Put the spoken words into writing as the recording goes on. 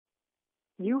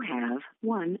You have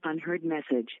one unheard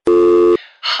message.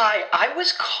 Hi, I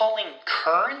was calling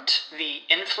Current, the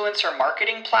influencer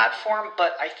marketing platform,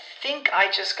 but I think I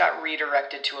just got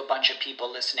redirected to a bunch of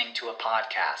people listening to a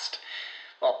podcast.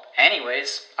 Well,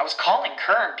 anyways, I was calling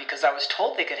Current because I was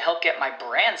told they could help get my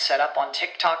brand set up on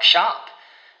TikTok Shop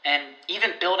and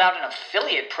even build out an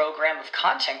affiliate program of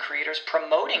content creators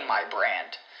promoting my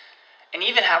brand. And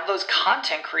even have those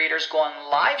content creators go on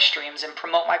live streams and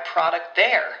promote my product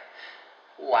there.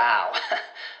 Wow,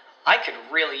 I could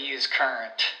really use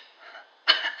Current.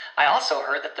 I also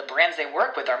heard that the brands they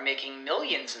work with are making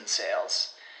millions in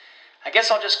sales. I guess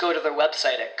I'll just go to their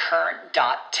website at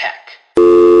current.tech.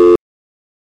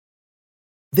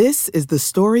 This is the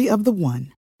story of the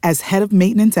one. As head of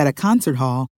maintenance at a concert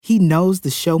hall, he knows the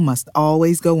show must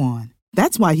always go on.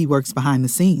 That's why he works behind the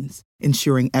scenes,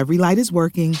 ensuring every light is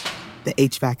working, the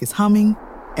HVAC is humming,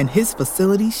 and his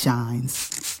facility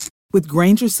shines. With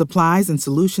Grainger's supplies and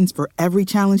solutions for every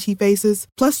challenge he faces,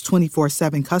 plus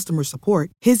 24/7 customer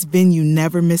support, his venue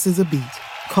never misses a beat.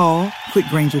 Call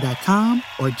quickgrainger.com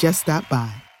or just stop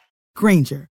by.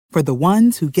 Grainger, for the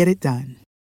ones who get it done.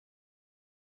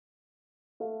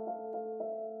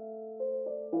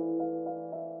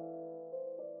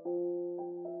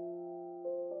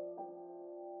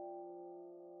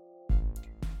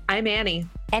 I'm Annie.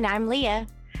 And I'm Leah.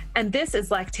 And this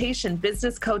is Lactation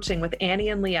Business Coaching with Annie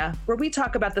and Leah, where we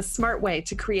talk about the smart way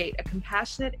to create a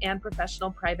compassionate and professional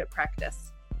private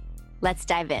practice. Let's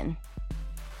dive in.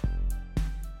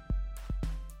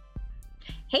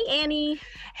 Hey, Annie.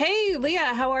 Hey,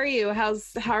 Leah, how are you? How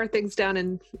are things down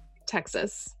in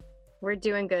Texas? We're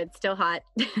doing good. Still hot.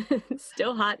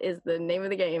 Still hot is the name of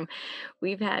the game.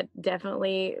 We've had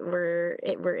we're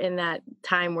in that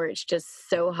time where it's just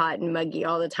so hot and muggy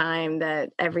all the time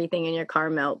that everything in your car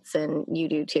melts and you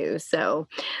do too. So,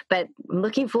 but I'm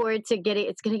looking forward to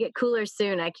it's going to get cooler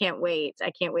soon. I can't wait.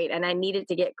 And I need it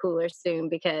to get cooler soon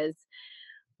because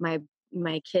my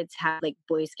kids have like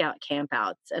Boy Scout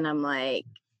campouts and I'm like,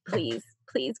 please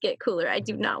get cooler. I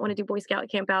do not want to do Boy Scout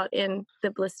camp out in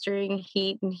the blistering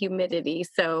heat and humidity.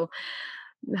 So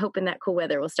I'm hoping that cool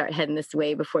weather will start heading this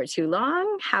way before too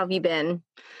long. How have you been?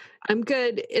 I'm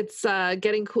good. It's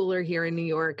getting cooler here in New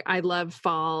York. I love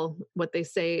fall. What they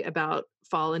say about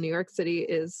fall in New York City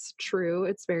is true.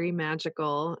 It's very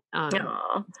magical.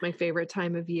 It's my favorite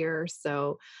time of year.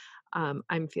 So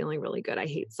I'm feeling really good. I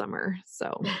hate summer.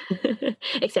 So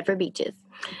except for beaches.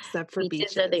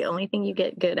 Beaches are the only thing you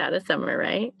get good out of summer,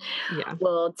 right? Yeah.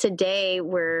 Well, today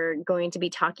we're going to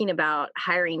be talking about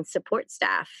hiring support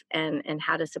staff and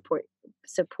how to support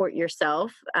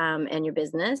yourself and your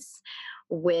business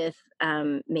with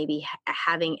maybe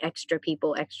having extra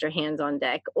people, extra hands on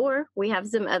deck, or we have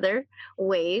some other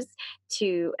ways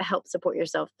to help support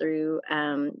yourself through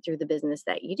the business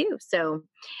that you do. So,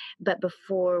 but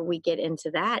before we get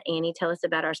into that, Annie, tell us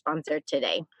about our sponsor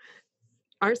today.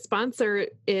 Our sponsor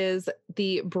is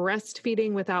the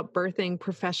Breastfeeding Without Birthing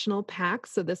Professional Pack.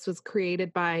 So this was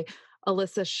created by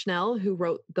Alyssa Schnell, who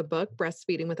wrote the book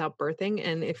Breastfeeding Without Birthing.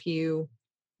 And if you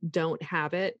don't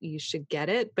have it, you should get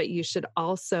it, but you should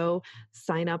also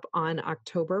sign up on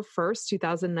October 1st,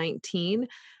 2019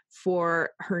 for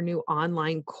her new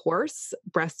online course,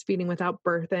 Breastfeeding Without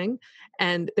Birthing.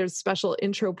 And there's special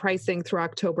intro pricing through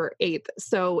October 8th.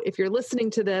 So if you're listening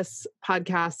to this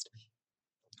podcast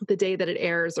the day that it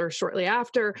airs or shortly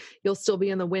after, you'll still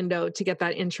be in the window to get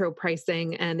that intro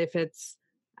pricing. And if it's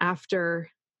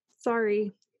after,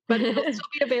 sorry, but it'll still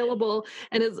be available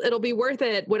and it'll be worth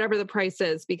it, whatever the price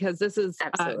is, because this is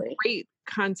great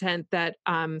content that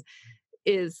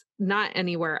is not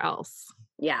anywhere else.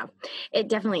 Yeah, it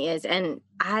definitely is. And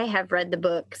I have read the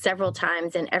book several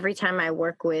times, and every time I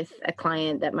work with a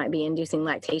client that might be inducing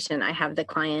lactation, I have the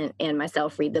client and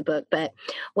myself read the book. But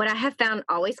what I have found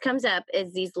always comes up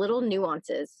is these little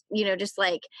nuances, just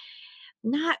like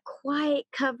not quite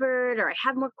covered, or I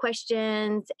have more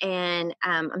questions. And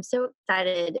I'm so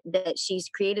excited that she's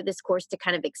created this course to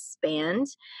kind of expand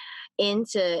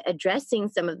into addressing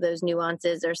some of those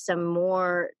nuances or some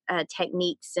more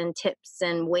techniques and tips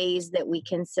and ways that we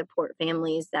can support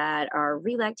families that are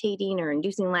relactating or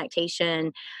inducing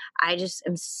lactation. I just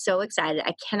am so excited.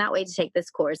 I cannot wait to take this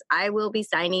course. I will be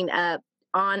signing up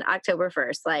on October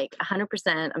 1st, like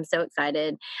 100%. I'm so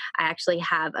excited. I actually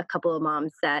have a couple of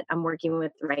moms that I'm working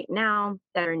with right now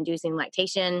that are inducing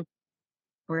lactation.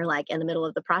 we're like in the middle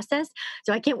of the process.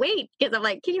 So I can't wait because I'm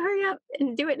like, can you hurry up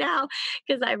and do it now?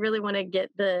 Because I really want to get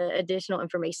the additional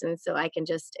information so I can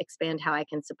just expand how I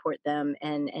can support them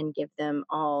and give them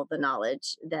all the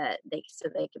knowledge that so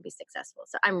they can be successful.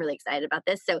 So I'm really excited about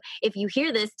this. So if you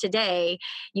hear this today,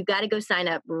 you've got to go sign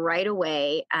up right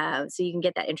away so you can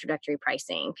get that introductory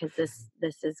pricing, because this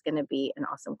is going to be an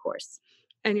awesome course.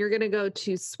 And you're going to go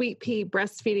to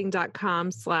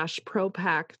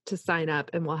sweetpeabreastfeeding.com/ProPack to sign up,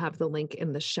 and we'll have the link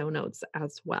in the show notes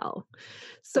as well.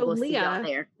 So we'll Leah,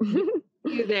 there.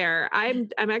 you there. I'm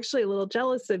actually a little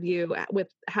jealous of you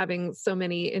with having so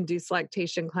many induced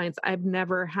lactation clients. I've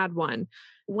never had one.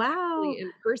 Wow.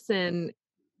 In person,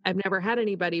 I've never had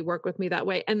anybody work with me that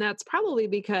way. And that's probably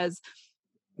because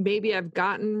maybe I've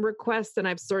gotten requests and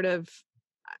I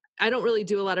don't really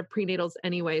do a lot of prenatals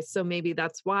anyway, so maybe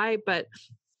that's why. But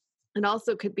it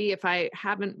also could be if I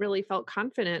haven't really felt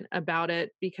confident about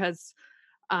it because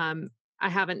I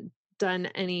haven't done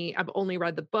I've only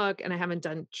read the book and I haven't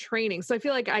done training. So I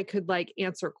feel like I could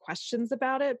answer questions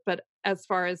about it. But as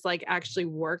far as actually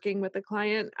working with the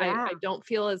client, I don't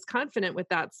feel as confident with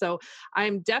that. So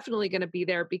I'm definitely going to be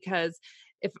there because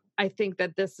if I think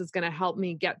that this is going to help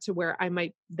me get to where I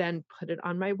might then put it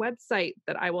on my website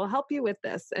that I will help you with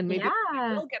this. And maybe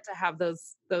I will get to have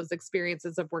those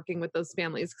experiences of working with those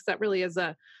families, because that really is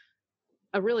a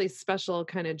really special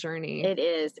kind of journey. It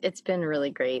is. It's been really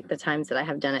great. The times that I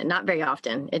have done it, not very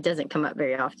often. It doesn't come up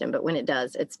very often, but when it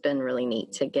does, it's been really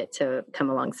neat to get to come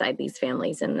alongside these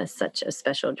families in such a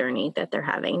special journey that they're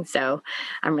having. So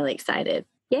I'm really excited.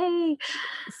 Yay.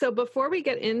 So before we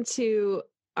get into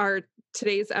our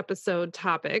today's episode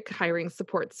topic, hiring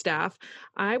support staff,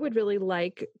 I would really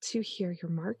like to hear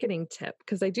your marketing tip,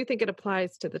 because I do think it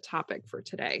applies to the topic for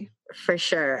today. For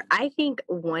sure. I think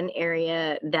one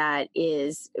area that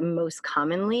is most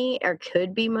commonly or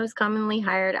could be most commonly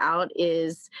hired out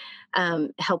is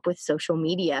help with social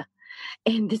media.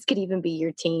 And this could even be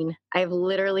your teen. I've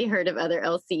literally heard of other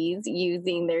LCs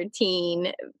using their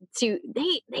teen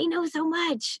they know so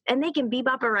much, and they can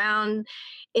bebop around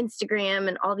Instagram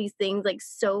and all these things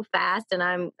so fast.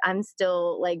 And I'm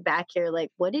still back here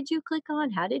what did you click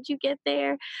on? How did you get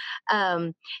there?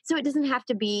 So it doesn't have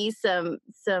to be some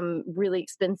really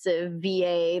expensive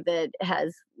VA that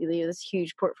has this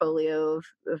huge portfolio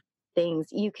of things.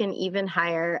 You can even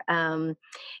hire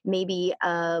maybe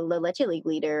a La Leche League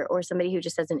leader or somebody who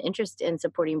just has an interest in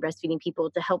supporting breastfeeding people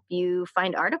to help you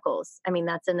find articles. I mean,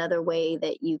 that's another way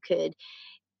that you could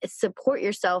support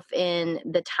yourself in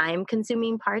the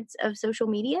time-consuming parts of social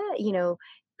media.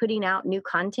 Putting out new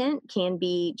content can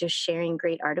be just sharing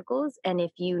great articles. And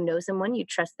if you know someone, you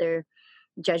trust their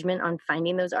judgment on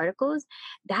finding those articles,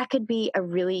 that could be a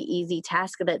really easy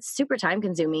task that's super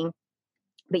time-consuming,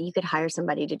 but you could hire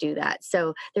somebody to do that.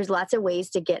 So there's lots of ways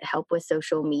to get help with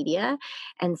social media.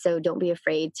 And so don't be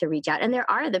afraid to reach out. And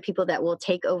there are the people that will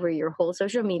take over your whole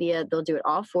social media. They'll do it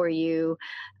all for you.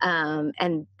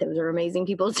 And those are amazing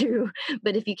people too.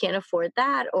 But if you can't afford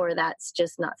that, or that's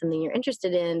just not something you're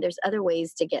interested in, there's other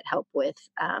ways to get help with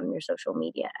your social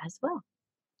media as well.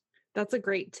 That's a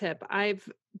great tip. I've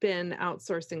been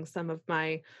outsourcing some of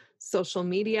my social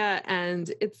media, and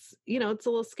it's a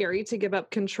little scary to give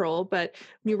up control, but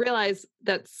when you realize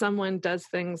that someone does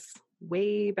things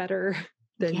way better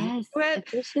than you do it,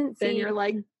 efficiency. then you're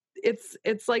like,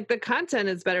 it's like the content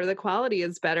is better, the quality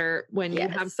is better when you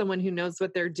have someone who knows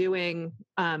what they're doing,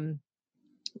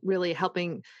 really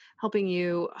helping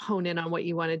you hone in on what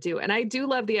you want to do. And I do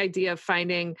love the idea of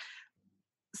finding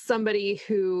somebody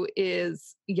who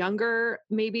is younger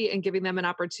maybe and giving them an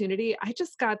opportunity. I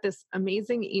just got this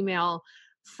amazing email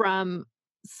from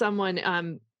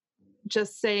someone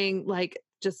just saying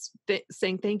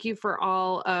saying thank you for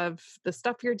all of the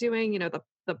stuff you're doing,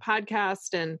 the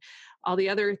podcast and all the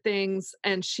other things.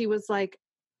 And she was like,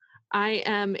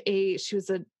 she was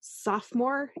a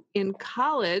sophomore in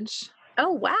college.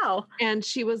 Oh, wow. And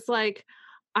she was like,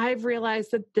 I've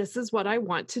realized that this is what I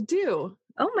want to do.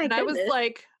 Oh my goodness. I was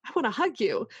like, I want to hug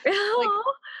you.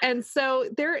 And so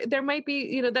there might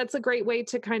be, that's a great way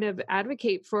to kind of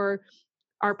advocate for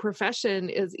our profession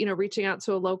is, reaching out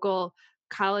to a local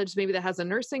college, maybe that has a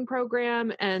nursing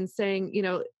program, and saying,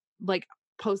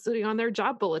 posting on their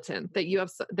job bulletin that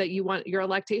you want, you're a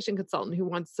lactation consultant who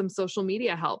wants some social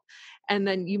media help. And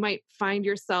then you might find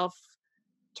yourself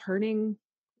turning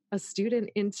a student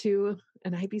into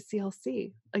an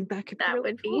IBCLC. Like that could be That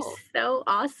really would be cool. so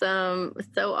awesome.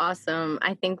 So awesome.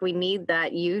 I think we need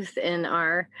that youth in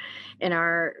our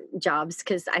jobs,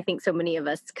 because I think so many of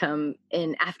us come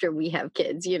in after we have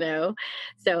kids, you know.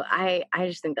 So I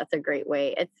just think that's a great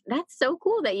way. That's so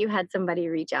cool that you had somebody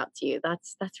reach out to you.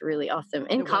 That's really awesome.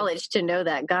 In It was. college to know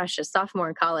that, gosh, a sophomore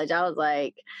in college, I was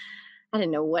like, I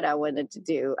didn't know what I wanted to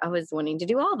do. I was wanting to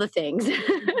do all the things.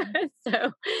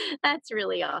 So that's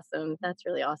really awesome. That's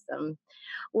really awesome.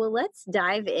 Well, let's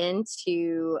dive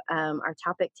into our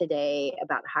topic today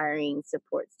about hiring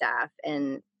support staff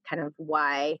and kind of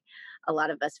why a lot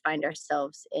of us find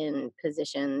ourselves in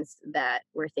positions that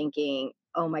we're thinking,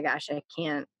 oh my gosh, I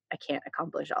can't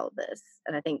accomplish all of this.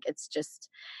 And I think it's just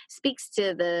speaks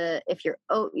to if you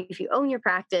own your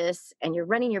practice and you're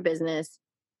running your business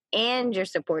and you're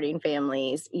supporting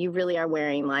families, you really are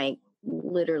wearing like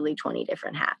literally 20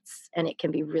 different hats, and it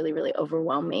can be really, really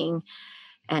overwhelming.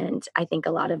 And I think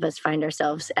a lot of us find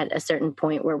ourselves at a certain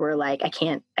point where we're like, I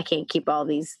can't keep all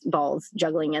these balls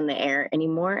juggling in the air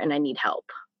anymore, and I need help.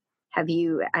 Have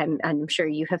you? I'm sure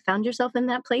you have found yourself in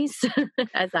that place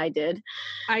as I did.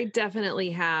 I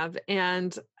definitely have.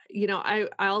 And,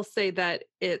 I'll say that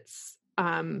it's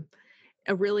a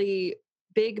really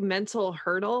big mental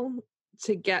hurdle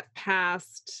to get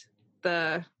past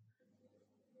the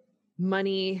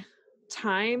money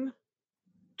time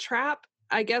trap,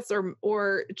 I guess,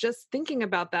 or just thinking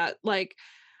about that, like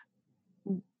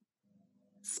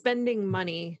spending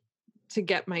money to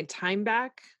get my time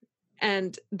back.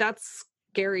 And that's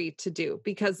scary to do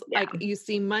because like you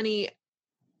see money,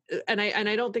 and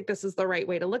I don't think this is the right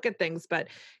way to look at things, but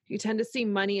you tend to see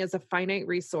money as a finite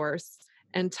resource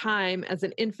and time as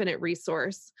an infinite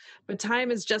resource. But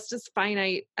time is just as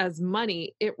finite as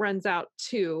money. It runs out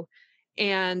too.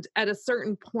 And at a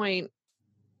certain point,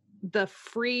 the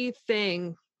free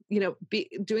thing,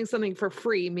 doing something for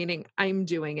free, meaning I'm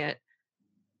doing it,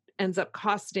 ends up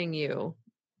costing you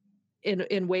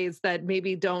in ways that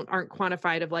maybe aren't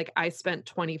quantified, of like, I spent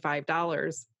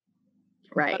 $25.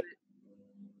 Right.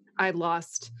 I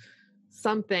lost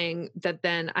something that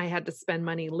then I had to spend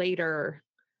money later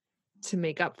to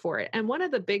make up for it. And one of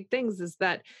the big things is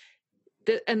that,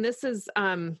 and this is,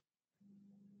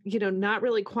 not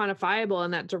really quantifiable in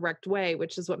that direct way,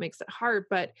 which is what makes it hard.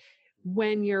 But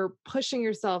when you're pushing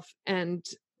yourself and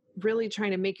really trying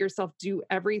to make yourself do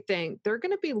everything, there are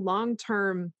going to be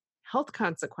long-term health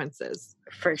consequences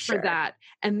for that.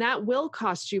 And that will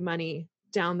cost you money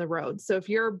down the road. So if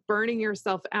you're burning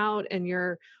yourself out and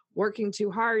you're working too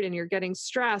hard and you're getting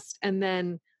stressed, and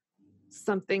then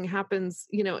something happens,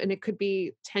 and it could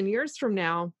be 10 years from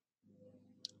now,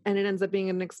 and it ends up being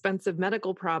an expensive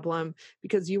medical problem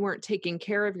because you weren't taking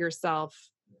care of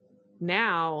yourself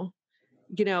now,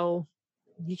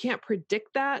 you can't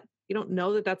predict that. You don't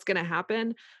know that that's going to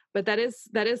happen, but that is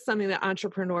something that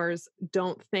entrepreneurs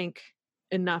don't think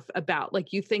enough about.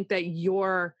 Like, you think that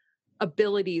your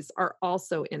abilities are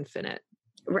also infinite.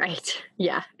 Right.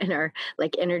 Yeah. And our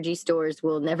like energy stores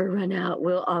will never run out.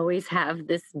 We'll always have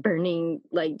this burning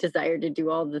like desire to do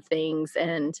all the things.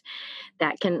 And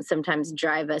that can sometimes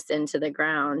drive us into the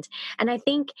ground. And I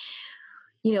think,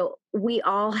 we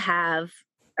all have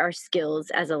our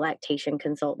skills as a lactation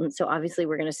consultant. So obviously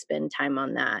we're going to spend time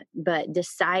on that, but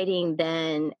deciding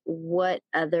then what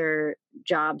other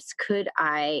jobs could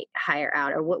I hire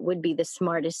out, or what would be the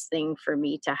smartest thing for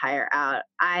me to hire out.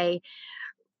 I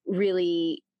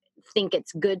really think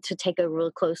it's good to take a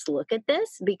real close look at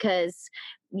this, because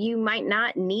you might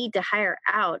not need to hire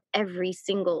out every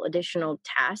single additional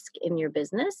task in your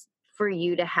business for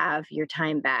you to have your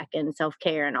time back and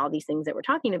self-care and all these things that we're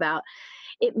talking about.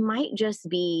 It might just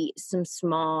be some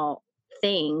small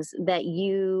things that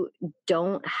you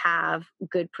don't have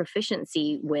good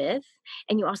proficiency with,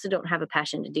 and you also don't have a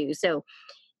passion to do. So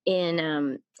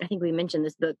I think we mentioned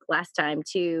this book last time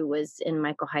too, was in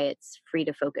Michael Hyatt's Free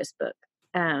to Focus book.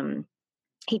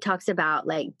 He talks about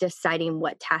like deciding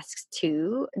what tasks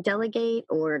to delegate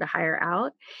or to hire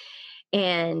out.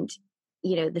 And,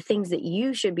 the things that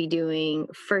you should be doing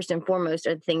first and foremost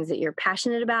are the things that you're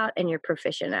passionate about and you're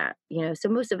proficient at. So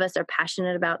most of us are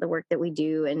passionate about the work that we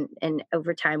do, and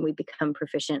over time we become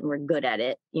proficient and we're good at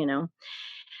it,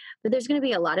 But there's going to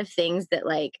be a lot of things that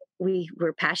like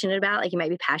we're passionate about. Like, you might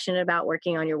be passionate about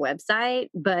working on your website,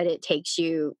 but it takes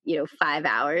you, 5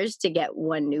 hours to get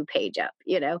one new page up,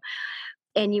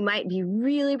 and you might be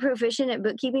really proficient at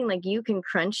bookkeeping. Like, you can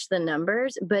crunch the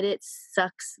numbers, but it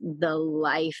sucks the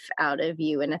life out of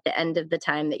you. And at the end of the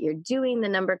time that you're doing the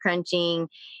number crunching,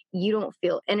 you don't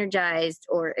feel energized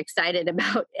or excited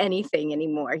about anything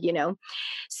anymore,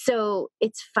 So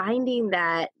it's finding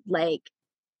that like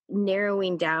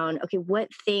narrowing down, okay, what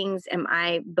things am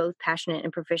I both passionate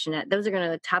and proficient at? Those are going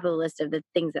to the top of the list of the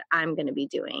things that I'm going to be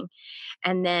doing.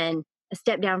 And then a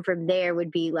step down from there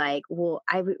would be like, well,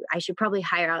 I should probably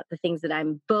hire out the things that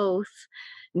I'm both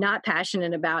not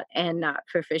passionate about and not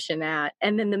proficient at.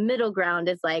 And then the middle ground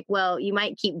is like, well, you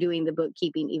might keep doing the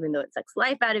bookkeeping even though it sucks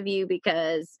life out of you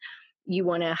because you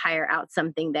want to hire out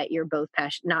something that you're both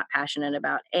not passionate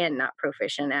about and not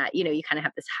proficient at. You kind of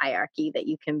have this hierarchy that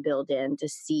you can build in to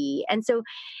see. And so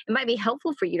it might be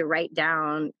helpful for you to write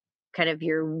down kind of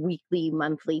your weekly,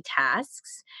 monthly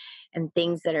tasks and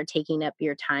things that are taking up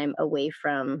your time away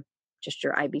from just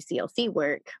your IBCLC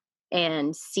work,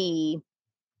 and see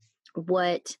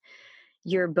what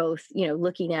you're both,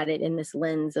 looking at it in this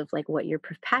lens of like what you're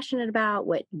passionate about,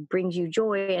 what brings you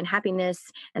joy and happiness,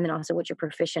 and then also what you're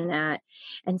proficient at,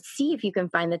 and see if you can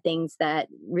find the things that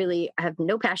really have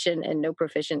no passion and no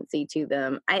proficiency to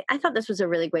them. I thought this was a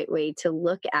really great way to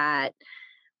look at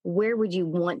where would you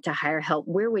want to hire help?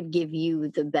 Where would give you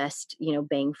the best,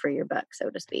 bang for your buck,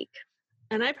 so to speak.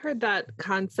 And I've heard that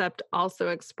concept also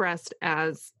expressed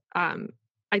as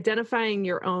identifying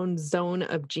your own zone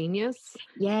of genius.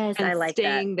 Yes, and I like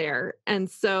staying there. And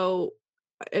so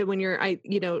when you're,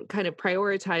 kind of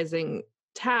prioritizing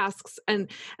tasks and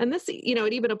this,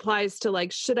 it even applies to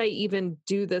like, should I even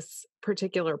do this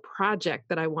particular project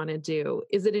that I want to do?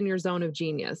 Is it in your zone of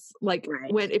genius? Like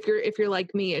if you're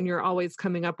like me and you're always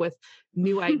coming up with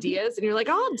new ideas and you're like,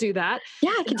 oh, I'll do that. Yeah,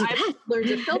 I can do that. I've learned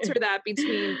to filter that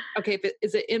between, okay,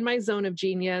 is it in my zone of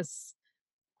genius?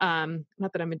 Not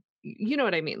that I'm you know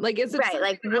what I mean? Like, is it right?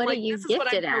 Like, what are you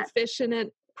gifted at?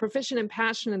 Proficient and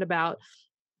passionate about?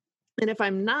 And if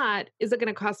I'm not, is it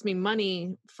going to cost me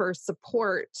money for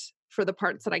support for the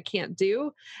parts that I can't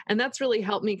do? And that's really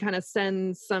helped me kind of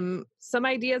send some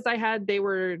ideas I had. They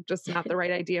were just not the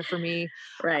right idea for me.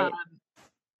 Right.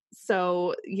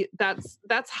 So that's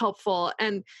helpful.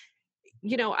 And,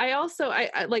 I also,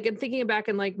 I like in thinking back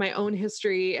in like my own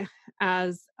history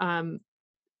as,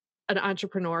 an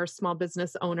entrepreneur, small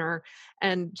business owner,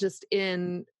 and just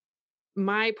in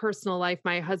my personal life,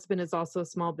 my husband is also a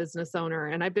small business owner,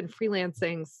 and I've been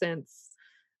freelancing since,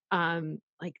 I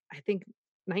think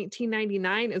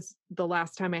 1999 is the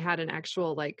last time I had an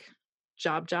actual like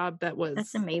job that was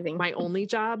That's amazing. My only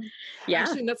job. Yeah.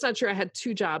 Actually, that's not true. I had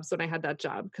 2 jobs when I had that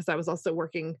job because I was also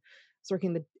working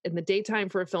in the daytime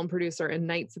for a film producer and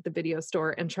nights at the video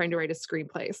store and trying to write a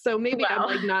screenplay. So maybe I'm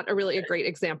like not a great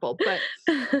example,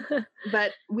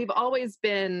 but we've always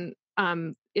been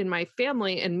in my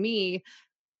family and me,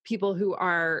 people who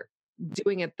are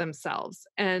doing it themselves.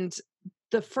 And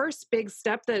the first big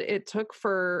step that it took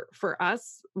for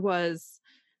us was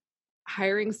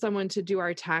hiring someone to do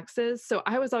our taxes. So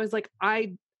I was always like,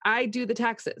 I do the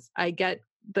taxes. I get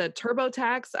the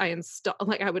TurboTax.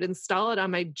 I would install it on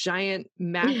my giant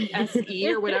Mac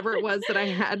SE or whatever it was that I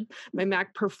had, my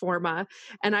Mac Performa.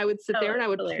 And I would sit there and I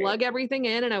would plug everything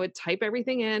in and I would type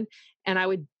everything in and I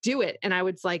would do it. And I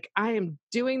was like, I am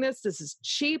doing this. This is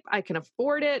cheap. I can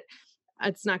afford it.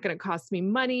 It's not going to cost me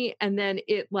money. And then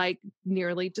it like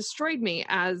nearly destroyed me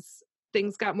as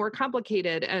things got more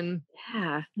complicated. And,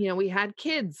 we had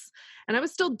kids and I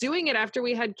was still doing it after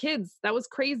we had kids. That was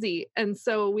crazy. And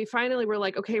so we finally were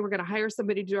like, okay, we're going to hire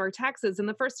somebody to do our taxes. And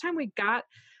the first time we got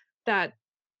that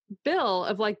bill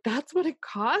of like, that's what it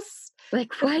costs.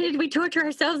 Like, why did we torture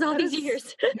ourselves all these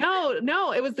years?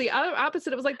 No, it was the other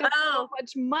opposite. It was like, that's so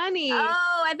much money.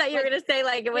 Oh, I thought you were going to say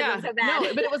like, it wasn't so bad.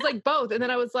 No, but it was like both. And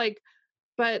then I was like,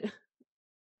 but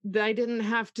I didn't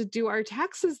have to do our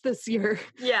taxes this year.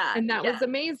 Yeah. And that was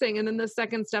amazing. And then the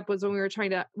second step was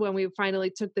when we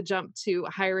finally took the jump to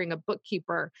hiring a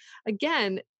bookkeeper.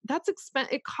 Again, that's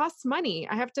it costs money.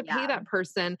 I have to pay that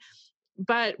person.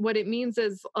 But what it means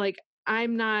is like,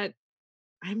 I'm not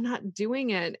doing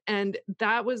it. And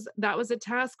that was a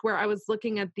task where I was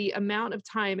looking at the amount of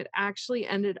time it actually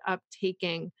ended up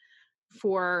taking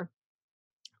for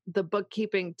the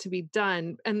bookkeeping to be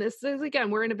done. And this is,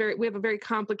 again, we have a very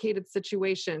complicated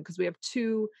situation because we have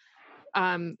two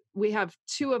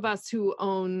of us who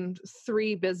own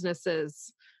 3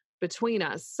 businesses between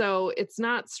us. So it's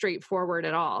not straightforward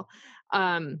at all.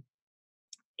 And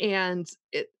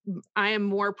I am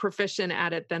more proficient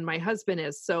at it than my husband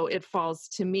is. So it falls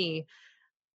to me.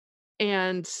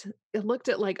 And it looked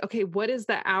at like, okay, what is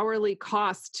the hourly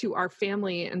cost to our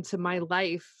family and to my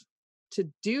life to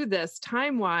do this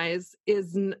time-wise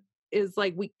is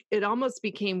like it almost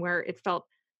became where it felt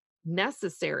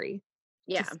necessary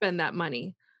to spend that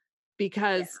money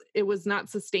because it was not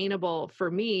sustainable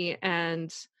for me.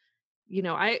 And,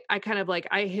 I kind of like,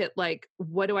 I hit like,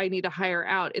 what do I need to hire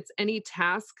out? It's any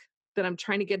task that I'm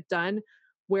trying to get done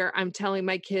where I'm telling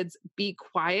my kids, be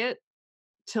quiet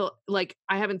till like,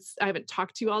 I haven't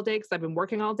talked to you all day because I've been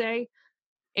working all day.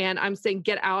 And I'm saying,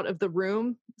 get out of the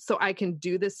room so I can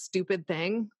do this stupid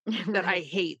thing that I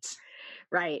hate.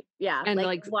 Right. Yeah. And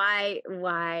like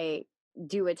why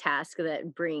do a task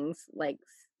that brings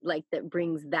that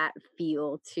brings that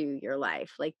feel to your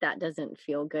life? Like that doesn't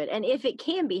feel good. And if it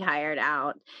can be hired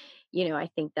out, I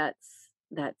think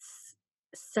that's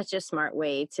such a smart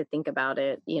way to think about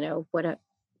it.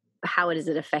 How is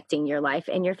it affecting your life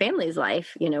and your family's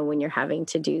life, when you're having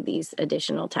to do these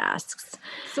additional tasks?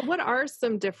 So what are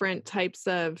some different types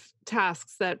of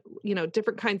tasks that,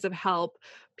 different kinds of help,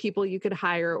 people you could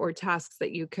hire, or tasks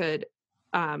that you could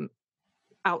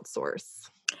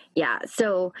outsource? Yeah.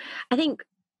 So I think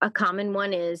a common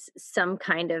one is some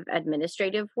kind of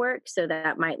administrative work. So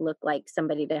that might look like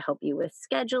somebody to help you with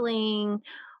scheduling,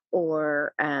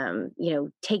 or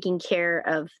taking care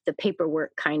of the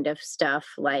paperwork kind of stuff,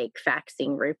 like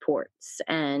faxing reports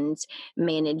and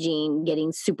managing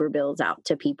getting super bills out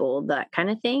to people, that kind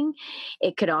of thing.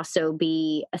 It could also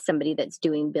be somebody that's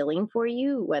doing billing for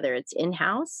you, whether it's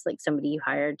in-house, like somebody you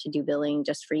hired to do billing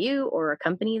just for you, or a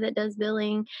company that does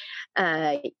billing.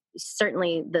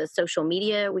 Certainly the social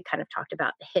media, we kind of talked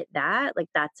about, hit that. Like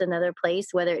that's another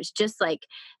place, whether it's just like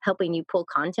helping you pull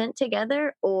content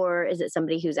together, or is it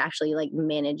somebody who's actually like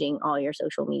managing all your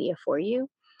social media for you?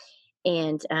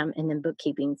 And then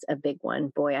bookkeeping's a big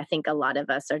one. Boy, I think a lot of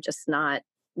us are just not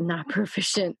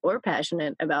proficient or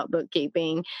passionate about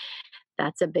bookkeeping.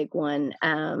 That's a big one.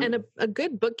 And a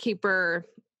good bookkeeper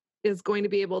is going to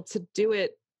be able to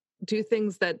do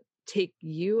things that take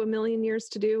you a million years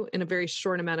to do in a very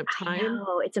short amount of time.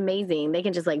 Oh, it's amazing. They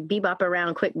can just like bebop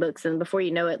around QuickBooks, and before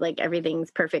you know it, like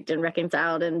everything's perfect and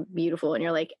reconciled and beautiful. And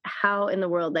you're like, how in the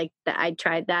world? Like I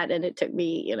tried that and it took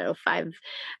me, 5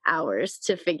 hours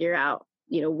to figure out,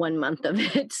 1 month of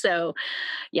it. So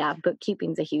yeah,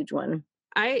 bookkeeping's a huge one.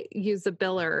 I use a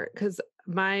biller because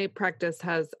my practice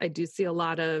I do see a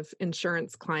lot of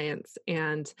insurance clients,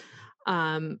 and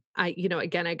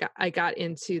I got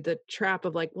into the trap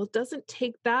of like, well, it doesn't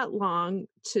take that long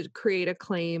to create a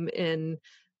claim in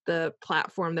the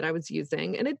platform that I was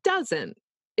using. And it doesn't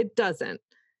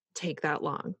take that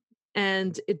long.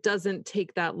 And it doesn't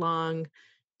take that long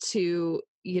to,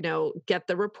 get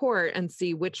the report and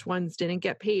see which ones didn't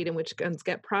get paid and which ones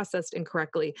get processed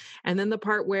incorrectly. And then the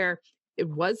part where it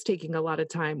was taking a lot of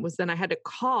time was then I had to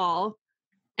call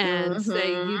and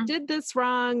say, you did this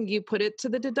wrong. You put it to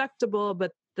the deductible,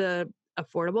 but the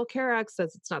Affordable Care Act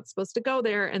says it's not supposed to go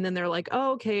there. And then they're like,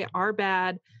 oh, okay, our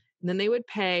bad. And then they would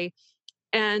pay.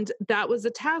 And that was a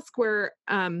task where,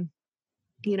 when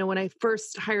I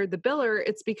first hired the biller,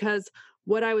 it's because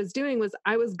what I was doing was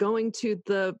I was going to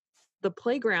the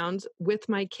playground with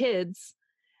my kids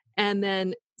and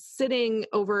then sitting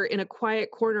over in a quiet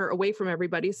corner away from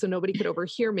everybody so nobody could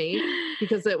overhear me,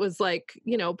 because it was like,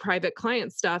 private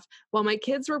client stuff, while my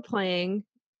kids were playing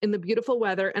in the beautiful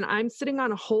weather and I'm sitting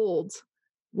on hold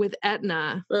with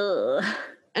Aetna. Ugh.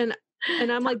 And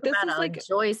I'm like, this is like a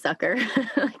joy sucker.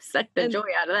 Suck the joy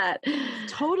out of that.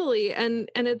 Totally. And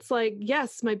it's like,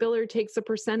 yes, my biller takes a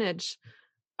percentage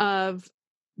of,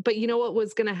 but you know what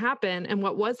was going to happen, and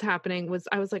what was happening was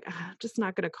I was like, I'm just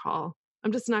not going to call.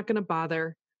 I'm just not going to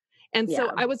bother. And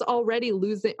so I was already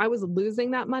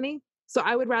losing that money. So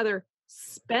I would rather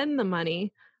spend the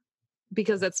money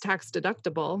because it's tax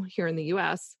deductible here in the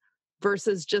US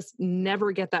versus just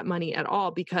never get that money at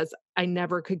all because I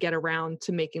never could get around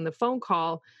to making the phone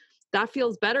call. That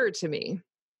feels better to me.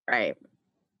 Right.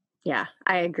 Yeah,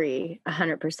 I agree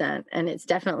 100%. And it's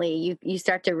definitely, you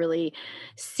start to really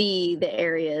see the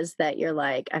areas that you're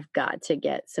like, I've got to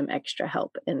get some extra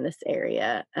help in this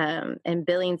area. And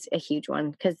billing's a huge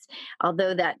one because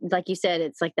although that, like you said,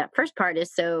 it's like that first part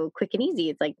is so quick and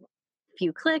easy. It's like a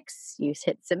few clicks, you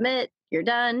hit submit, you're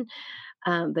done.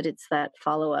 But it's that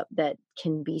follow-up that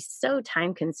can be so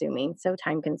time consuming.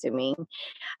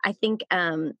 I think,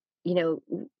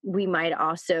 we might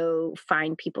also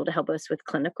find people to help us with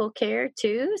clinical care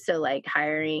too. So like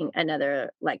hiring another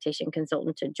lactation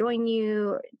consultant to join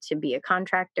you, to be a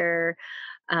contractor.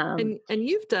 And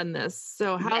you've done this.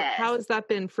 So how has that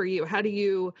been for you? How do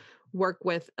you work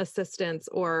with assistants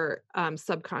or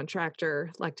subcontractor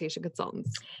lactation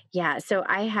consultants? Yeah. So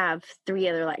I have 3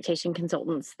 other lactation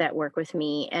consultants that work with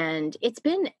me, and it's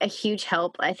been a huge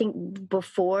help. I think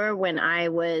before, when I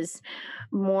was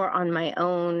more on my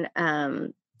own,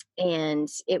 and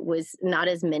it was not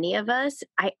as many of us,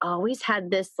 I always had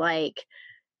this like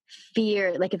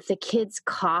fear. Like if the kids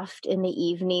coughed in the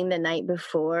evening the night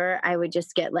before, I would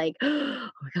just get like, oh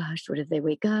my gosh, what if they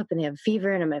wake up and they have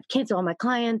fever and I'm going to cancel all my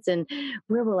clients and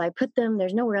where will I put them?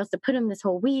 There's nowhere else to put them this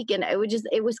whole week. And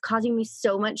it was causing me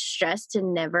so much stress to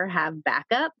never have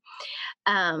backup.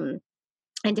 And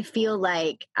to feel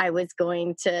like I was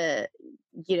going to,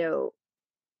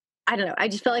 I don't know. I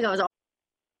just felt like I was all.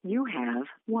 You have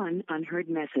one unheard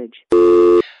message.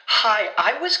 Hi,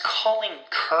 I was calling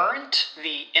Current,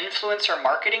 the influencer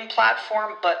marketing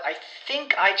platform, but I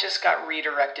think I just got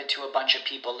redirected to a bunch of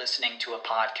people listening to a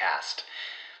podcast.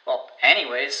 Well,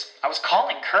 anyways, I was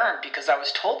calling Current because I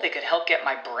was told they could help get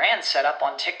my brand set up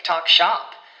on TikTok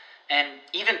Shop and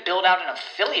even build out an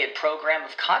affiliate program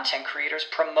of content creators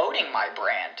promoting my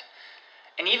brand.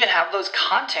 And even have those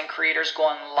content creators go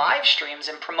on live streams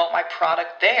and promote my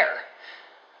product there.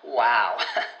 Wow,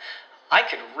 I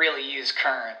could really use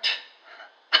Current.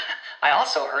 I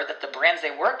also heard that the brands they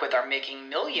work with are making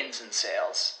millions in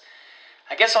sales.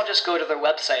 I guess I'll just go to their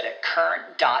website at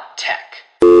current.tech.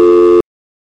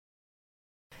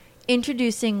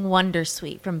 Introducing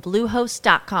Wondersuite from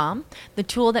Bluehost.com, the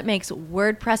tool that makes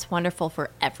WordPress wonderful for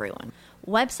everyone.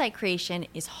 Website creation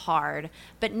is hard,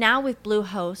 but now with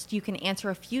Bluehost, you can answer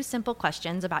a few simple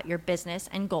questions about your business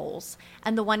and goals,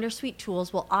 and the Wondersuite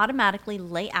tools will automatically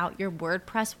lay out your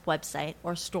WordPress website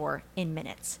or store in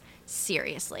minutes.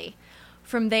 Seriously.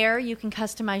 From there, you can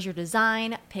customize your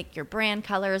design, pick your brand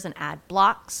colors, and add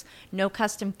blocks. No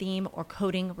custom theme or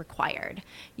coding required.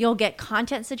 You'll get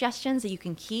content suggestions that you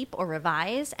can keep or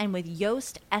revise, and with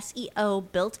Yoast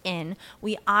SEO built in,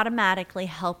 we automatically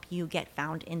help you get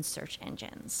found in search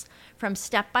engines. From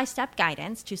step-by-step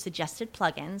guidance to suggested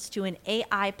plugins to an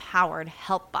AI-powered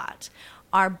help bot,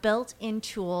 our built-in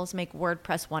tools make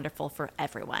WordPress wonderful for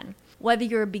everyone. Whether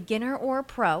you're a beginner or a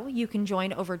pro, you can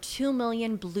join over 2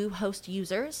 million Bluehost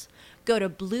users. Go to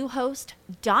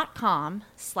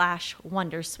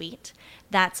bluehost.com/wondersuite.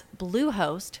 That's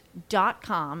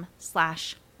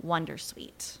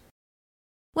bluehost.com/wondersuite.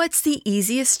 What's the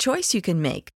easiest choice you can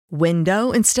make?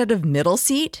 Window instead of middle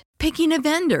seat? Picking a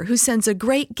vendor who sends a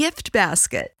great gift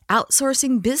basket?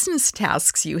 Outsourcing business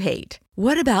tasks you hate?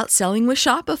 What about selling with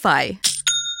Shopify?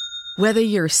 Whether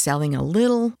you're selling a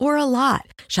little or a lot,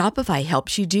 Shopify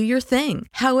helps you do your thing,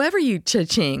 however you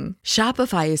cha-ching.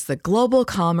 Shopify is the global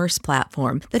commerce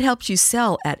platform that helps you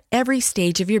sell at every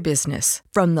stage of your business.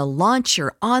 From the launch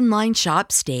your online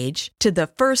shop stage to the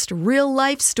first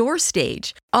real-life store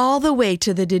stage, all the way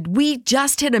to the did we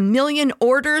just hit 1 million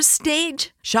orders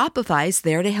stage. Shopify's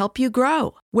there to help you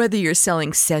grow. Whether you're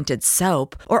selling scented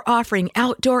soap or offering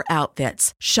outdoor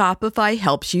outfits, Shopify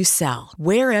helps you sell.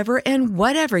 Wherever and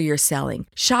whatever you're selling,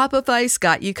 Shopify's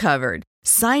got you covered.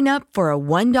 Sign up for a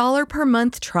 $1 per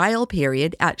month trial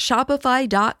period at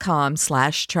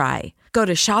shopify.com/try. Go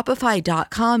to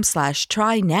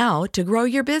shopify.com/try now to grow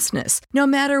your business, no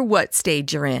matter what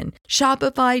stage you're in.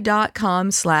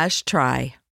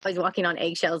 Shopify.com/try. I was walking on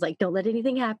eggshells, like, don't let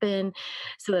anything happen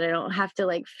so that I don't have to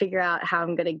like figure out how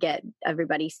I'm going to get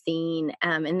everybody seen.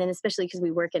 And then especially because we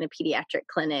work in a pediatric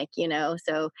clinic,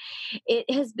 so it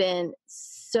has been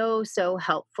so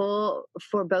helpful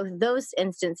for both those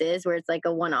instances where it's like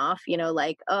a one-off,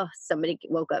 like, oh, somebody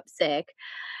woke up sick,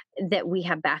 that we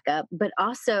have backup, but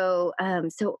also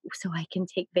so I can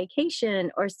take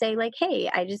vacation or say like, hey,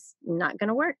 I just not going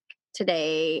to work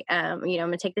today. I'm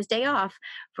going to take this day off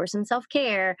for some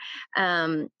self-care,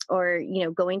 or,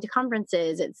 going to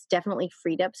conferences. It's definitely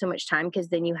freed up so much time because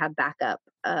then you have backup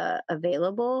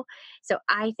available. So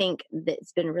I think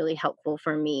that's been really helpful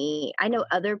for me. I know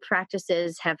other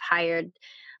practices have hired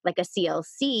like a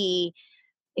CLC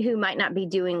who might not be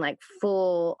doing like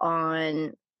full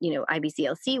on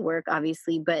IBCLC work,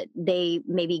 obviously, but they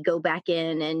maybe go back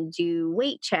in and do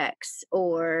weight checks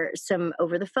or some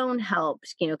over the phone help,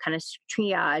 kind of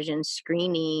triage and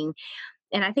screening.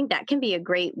 And I think that can be a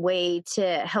great way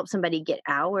to help somebody get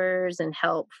hours and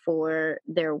help for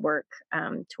their work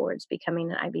towards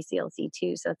becoming an IBCLC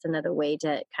too. So that's another way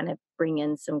to kind of bring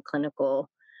in some clinical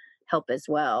help as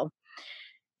well.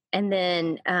 And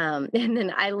then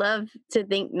I love to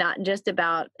think not just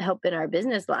about helping our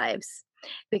business lives,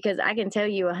 because I can tell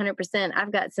you 100%,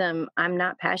 I've got some I'm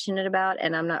not passionate about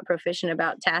and I'm not proficient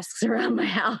about tasks around my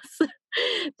house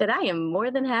that I am more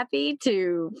than happy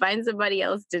to find somebody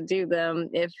else to do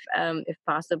them if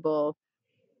possible.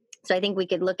 So I think we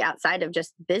could look outside of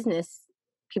just business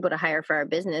people to hire for our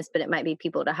business, but it might be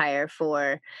people to hire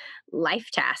for life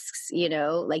tasks,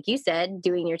 like you said,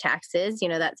 doing your taxes,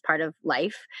 that's part of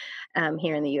life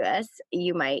here in the US.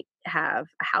 You might have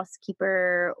a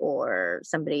housekeeper or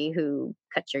somebody who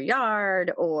cuts your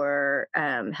yard or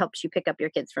helps you pick up your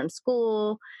kids from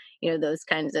school, those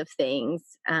kinds of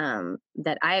things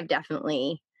that I have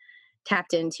definitely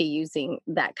tapped into using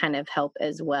that kind of help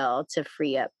as well to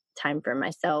free up time for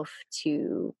myself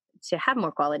to have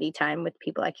more quality time with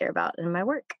people I care about in my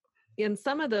work. And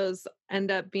some of those end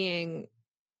up being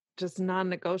just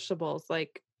non-negotiables,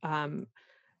 like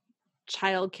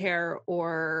childcare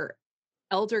or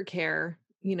elder care,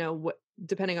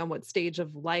 depending on what stage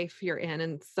of life you're in.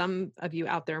 And some of you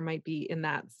out there might be in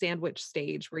that sandwich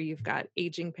stage where you've got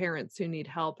aging parents who need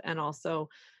help and also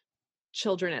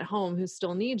children at home who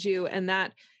still need you. And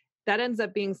that ends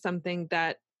up being something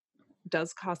that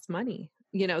does cost money,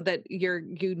 that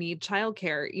you need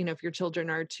childcare, if your children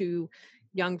are too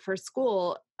young for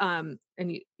school, and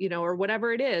or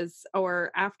whatever it is,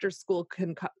 or after school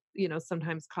can,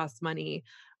 sometimes cost money.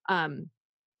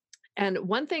 And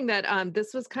one thing that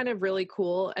this was kind of really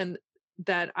cool and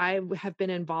that I have been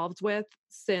involved with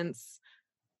since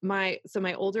my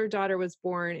older daughter was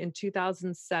born in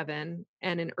 2007,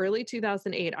 and in early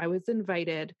 2008, I was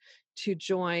invited to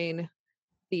join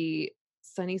the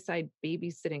Sunnyside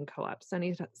Babysitting Co-op.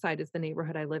 Sunnyside is the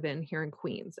neighborhood I live in here in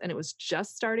Queens, and it was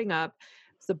just starting up.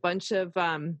 It's a bunch of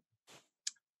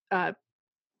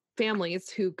families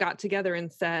who got together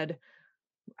and said,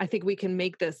 I think we can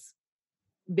make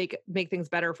things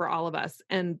better for all of us.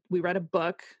 And we read a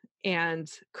book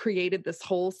and created this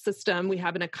whole system. We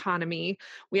have an economy.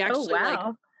 We actually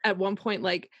at one point,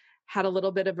 had a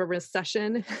little bit of a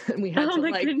recession and we had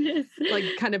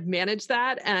to kind of manage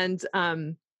that. And,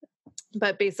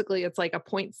 but basically it's like a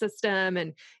point system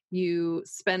and you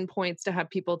spend points to have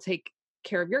people take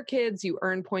care of your kids. You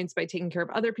earn points by taking care of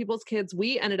other people's kids.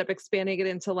 We ended up expanding it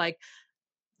into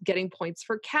getting points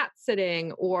for cat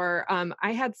sitting, or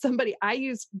I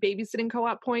used babysitting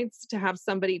co-op points to have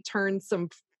somebody turn some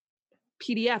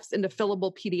PDFs into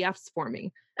fillable PDFs for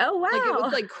me. Oh, wow. It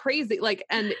was crazy.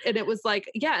 And it was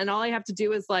and all I have to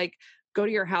do is go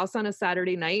to your house on a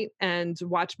Saturday night and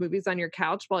watch movies on your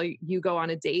couch while you go on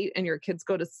a date and your kids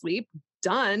go to sleep.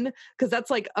 Done. Cause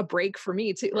that's a break for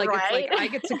me too. Right. It's I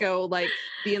get to go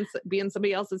be in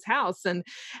somebody else's house.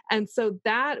 And so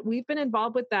that we've been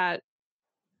involved with that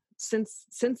since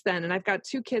then. And I've got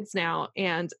 2 kids now,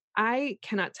 and I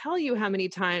cannot tell you how many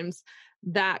times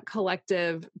that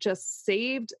collective just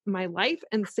saved my life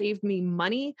and saved me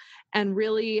money and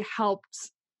really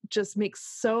helped just make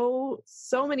so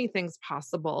many things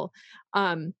possible.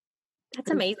 That's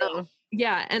amazing. So,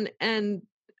 yeah. And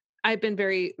I've been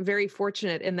very, very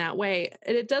fortunate in that way.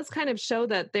 And it does kind of show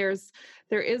that there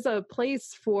is a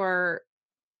place for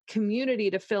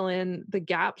community to fill in the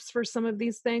gaps for some of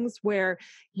these things where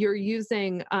you're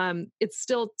using, it's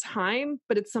still time,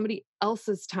 but it's somebody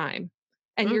else's time.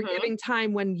 And you're giving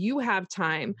time when you have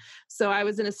time. So I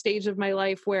was in a stage of my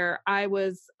life where I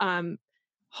was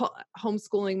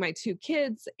homeschooling my 2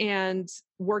 kids and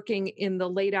working in the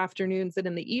late afternoons and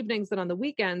in the evenings and on the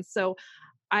weekends. So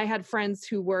I had friends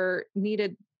who were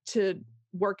needed to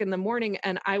work in the morning,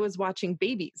 and I was watching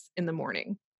babies in the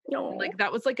morning.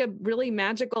 That was a really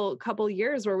magical couple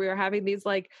years where we were having these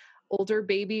older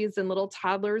babies and little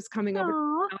toddlers coming over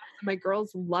to the house. My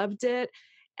girls loved it.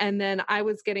 And then I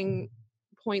was getting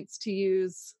points to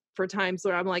use for times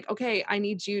where I'm okay, I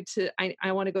need you to,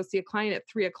 I want to go see a client at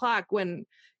 3:00. When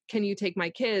can you take my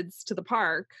kids to the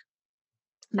park?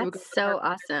 That's so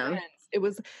awesome. It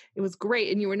was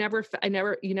great. And you never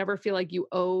feel like you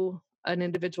owe an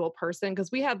individual person.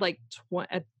 Cause we had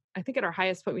I think at our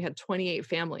highest point, we had 28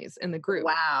 families in the group.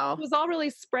 Wow. It was all really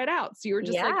spread out. So you were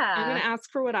just I'm going to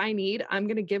ask for what I need. I'm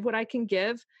going to give what I can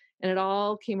give. And it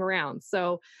all came around.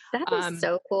 So that is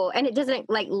so cool. And it doesn't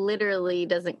literally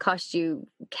doesn't cost you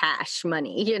cash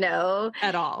money,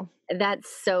 at all. That's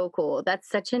so cool. That's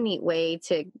such a neat way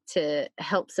to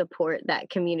help support that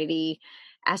community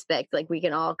aspect. We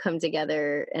can all come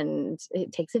together, and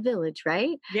it takes a village,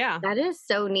 right? Yeah. That is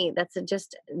so neat. That's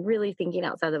just really thinking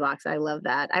outside the box. I love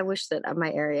that. I wish that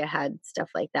my area had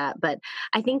stuff like that. But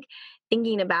I think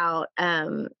thinking about,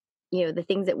 the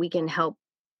things that we can help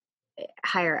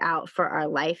hire out for our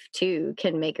life too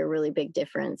can make a really big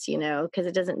difference, because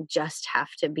it doesn't just have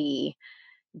to be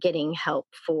getting help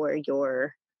for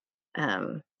your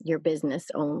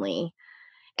business only.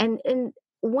 And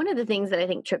one of the things that I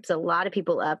think trips a lot of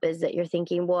people up is that you're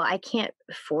thinking, well, I can't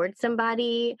afford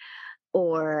somebody,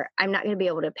 or I'm not going to be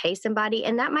able to pay somebody.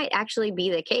 And that might actually be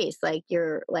the case.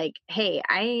 You're hey,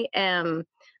 I am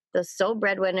the sole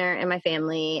breadwinner in my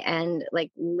family, and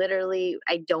literally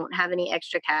I don't have any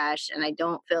extra cash, and I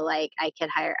don't feel like I could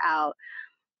hire out.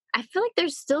 I feel like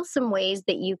there's still some ways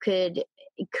that you could,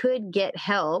 could get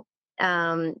help,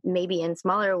 maybe in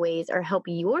smaller ways, or help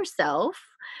yourself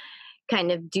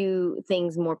kind of do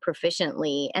things more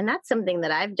proficiently. And that's something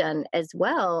that I've done as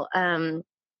well.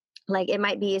 Like it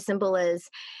might be as simple as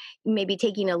maybe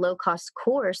taking a low cost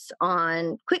course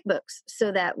on QuickBooks,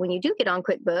 so that when you do get on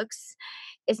QuickBooks,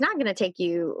 it's not going to take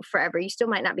you forever. You still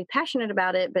might not be passionate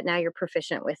about it, but now you're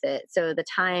proficient with it. So the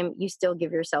time you still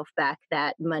give yourself back,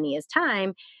 that money is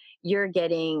time, you're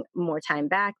getting more time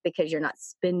back because you're not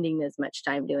spending as much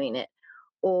time doing it.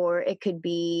 Or it could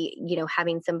be,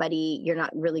 having somebody, you're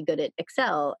not really good at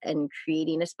Excel, and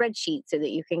creating a spreadsheet so that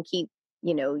you can keep,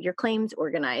 your claims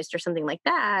organized or something like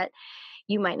that.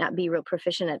 You might not be real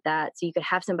proficient at that. So you could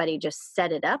have somebody just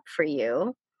set it up for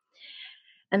you.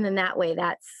 And then that way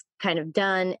that's kind of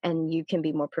done and you can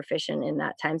be more proficient in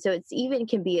that time. So it's even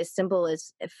can be as simple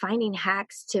as finding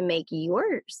hacks to make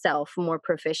yourself more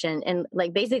proficient, and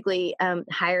like basically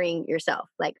hiring yourself.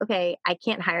 Like, okay, I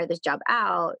can't hire this job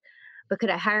out, but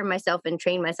could I hire myself and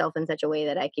train myself in such a way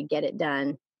that I could get it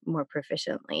done more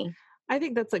proficiently? I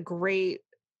think that's a great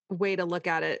way to look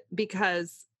at it,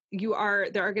 because there are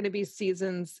going to be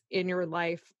seasons in your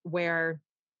life where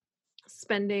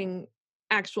spending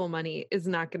actual money is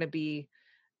not going to be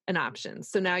an option.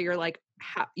 So now you're like,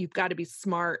 you've got to be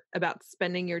smart about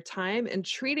spending your time and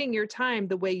treating your time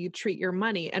the way you treat your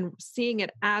money, and seeing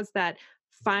it as that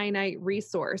finite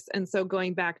resource. And so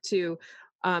going back to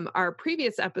our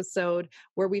previous episode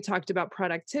where we talked about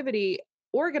productivity,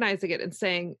 organizing it and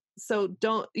saying, so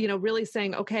don't, really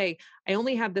saying, okay, I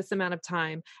only have this amount of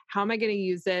time. How am I going to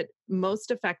use it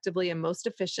most effectively and most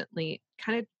efficiently?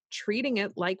 Kind of treating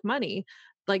it like money,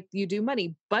 like you do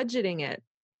money, budgeting it,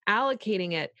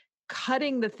 allocating it,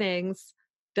 cutting the things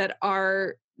that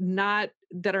are not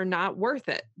worth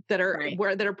it, that are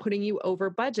right. that are putting you over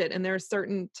budget. And there are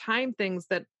certain time things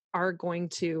that are going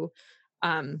to,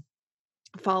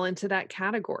 fall into that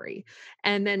category.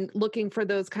 And then looking for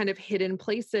those kind of hidden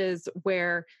places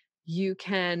where you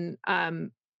can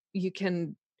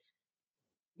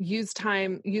use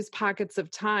pockets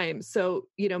of time. So,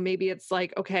 maybe it's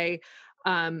like, okay,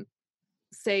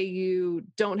 say you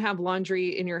don't have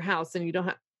laundry in your house and you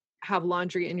don't have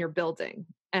laundry in your building.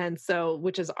 And so,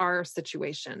 which is our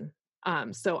situation.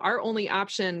 So our only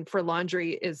option for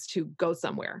laundry is to go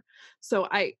somewhere. So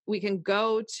we can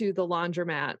go to the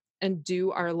laundromat and do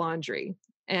our laundry.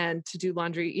 And to do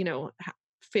laundry,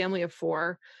 family of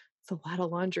 4, it's a lot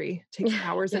of laundry. It takes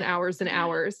hours and hours and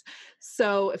hours.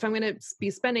 So if I'm going to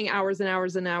be spending hours and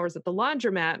hours and hours at the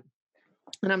laundromat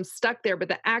and I'm stuck there, but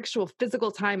the actual physical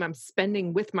time I'm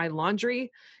spending with my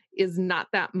laundry is not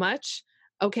that much.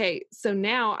 Okay. So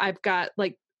now I've got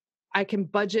I can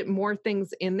budget more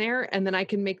things in there, and then I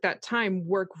can make that time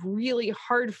work really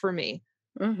hard for me.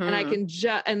 Mm-hmm. And I can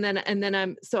and then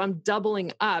I'm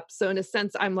doubling up. So in a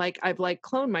sense, I've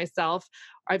cloned myself.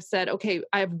 I've said, okay,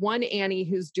 I have one Annie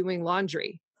who's doing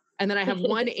laundry, and then I have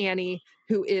one Annie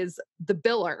who is the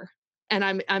biller, and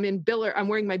I'm in biller. I'm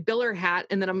wearing my biller hat,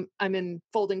 and then I'm in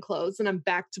folding clothes, and I'm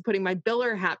back to putting my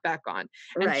biller hat back on.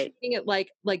 And treating it like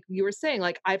you were saying,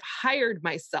 like I've hired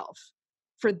myself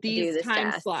for these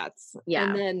time slots. Yeah.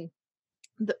 And then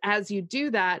as you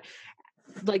do that,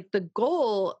 like the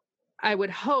goal, I would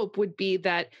hope, would be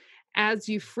that as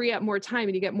you free up more time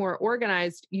and you get more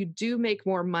organized, you do make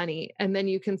more money. And then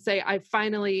you can say, I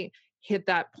finally hit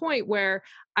that point where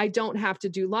I don't have to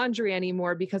do laundry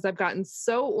anymore because I've gotten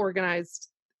so organized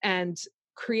and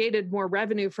created more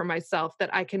revenue for myself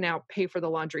that I can now pay for the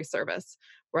laundry service,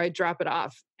 where I drop it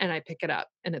off and I pick it up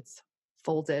and it's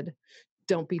folded.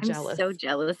 Don't be jealous. I'm so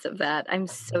jealous of that. I'm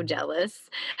so jealous.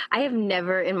 I have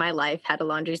never in my life had a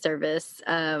laundry service.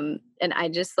 And I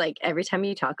just every time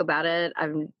you talk about it,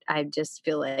 I just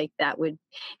feel like that would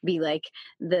be like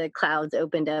the clouds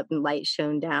opened up and light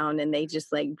shone down and they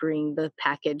just bring the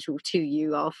package to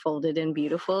you all folded and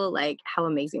beautiful. Like, how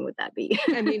amazing would that be?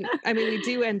 I mean, we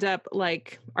do end up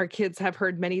our kids have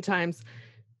heard many times,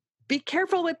 be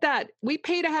careful with that. We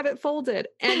pay to have it folded.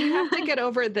 And you have to get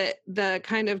over the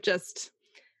kind of just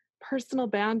personal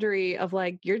boundary of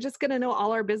you're just going to know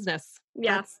all our business.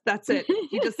 Yeah. That's it.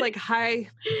 You just hi,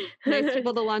 nice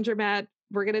people, the laundromat.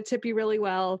 We're going to tip you really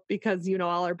well because you know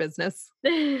all our business.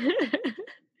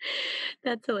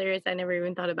 That's hilarious. I never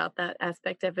even thought about that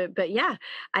aspect of it. But yeah,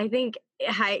 I think,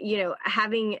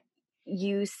 having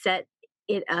you set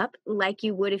it up like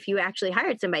you would if you actually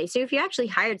hired somebody. So if you actually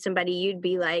hired somebody, you'd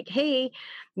be like, hey,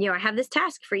 I have this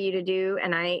task for you to do,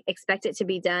 and I expect it to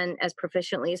be done as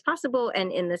proficiently as possible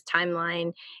and in this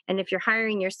timeline. And if you're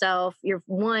hiring yourself, you're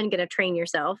going to train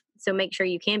yourself. So make sure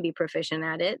you can be proficient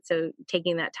at it. So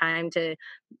taking that time to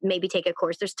maybe take a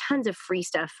course. There's tons of free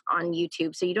stuff on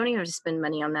YouTube. So you don't even have to spend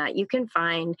money on that. You can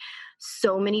find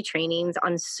so many trainings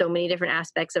on so many different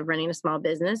aspects of running a small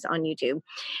business on YouTube,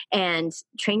 and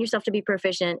train yourself to be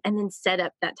proficient, and then set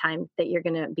up that time that you're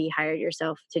going to be hired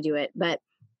yourself to do it. But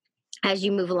as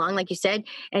you move along, like you said,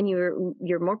 and you're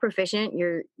more proficient,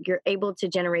 you're able to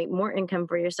generate more income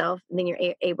for yourself, then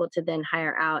you're able to then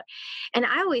hire out. And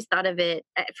I always thought of it,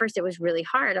 at first it was really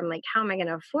hard. I'm like, how am I going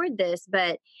to afford this?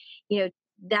 But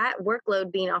that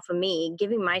workload being off of me,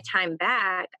 giving my time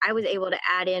back, I was able to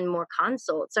add in more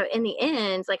consults. So in the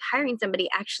end, like, hiring somebody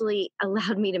actually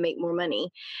allowed me to make more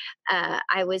money.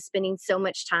 I was spending so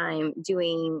much time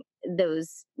doing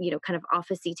those, kind of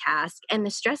office-y tasks, and the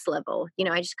stress level,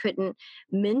 I just couldn't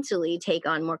mentally take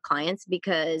on more clients,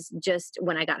 because just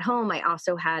when I got home, I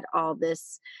also had all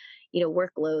this,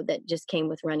 workload that just came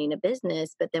with running a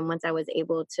business. But then once I was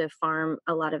able to farm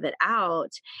a lot of it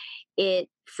out, it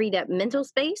freed up mental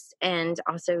space and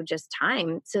also just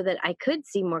time, so that I could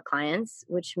see more clients,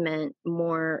 which meant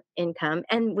more income,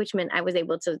 and which meant I was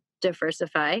able to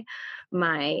diversify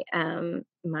my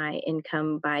my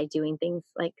income by doing things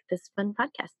like this fun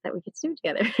podcast that we get to do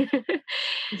together.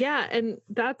 Yeah. And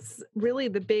that's really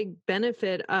the big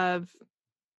benefit of,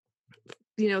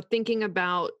 thinking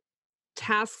about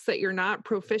tasks that you're not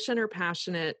proficient or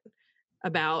passionate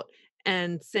about,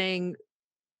 and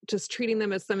just treating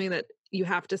them as something that you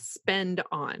have to spend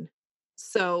on.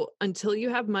 So until you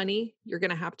have money, you're going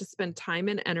to have to spend time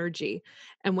and energy.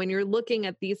 And when you're looking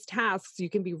at these tasks, you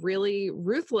can be really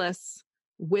ruthless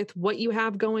with what you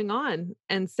have going on,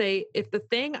 and say, if the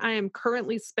thing I am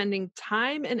currently spending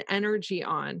time and energy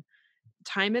on,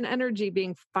 time and energy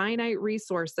being finite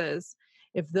resources,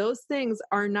 if those things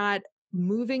are not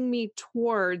moving me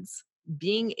towards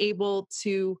being able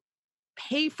to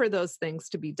pay for those things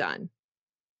to be done,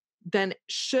 then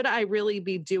should I really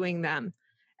be doing them?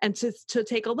 And to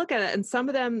take a look at it. And some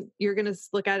of them you're going to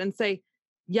look at and say,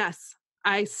 yes,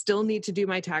 I still need to do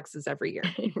my taxes every year.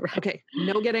 Right. Okay.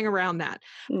 No getting around that.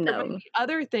 No. There might be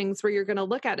other things where you're going to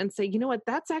look at and say, you know what,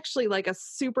 that's actually like a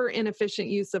super inefficient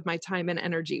use of my time and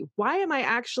energy. Why am I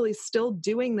actually still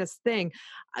doing this thing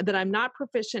that I'm not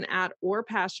proficient at or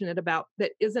passionate about,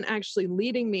 that isn't actually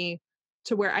leading me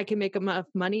to where I can make enough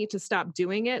money to stop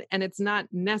doing it? And it's not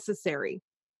necessary.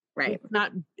 Right.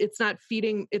 It's not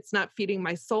feeding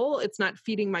my soul. It's not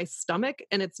feeding my stomach,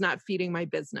 and it's not feeding my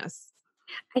business.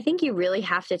 I think you really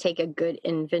have to take a good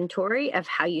inventory of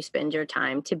how you spend your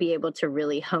time to be able to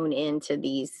really hone into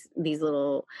these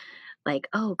little, like,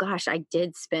 oh gosh, I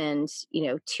did spend,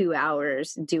 2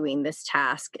 hours doing this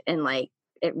task, and like,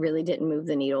 it really didn't move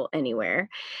the needle anywhere.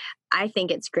 I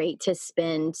think it's great to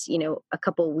spend, a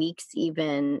couple weeks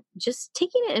even just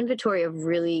taking an inventory of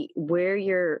really where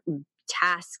your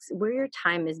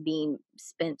time is being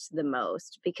spent the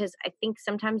most. Because I think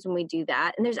sometimes when we do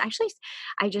that, and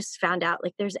I just found out,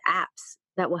 like, there's apps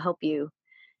that will help you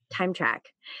time track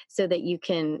so that you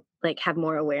can like have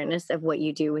more awareness of what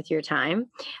you do with your time.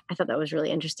 I thought that was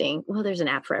really interesting. Well, there's an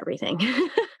app for everything.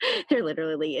 There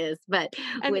literally is. But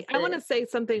I want to say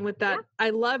something with that. Yeah. I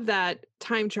love that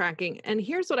time tracking. And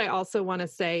here's what I also want to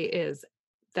say is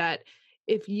that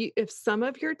if some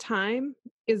of your time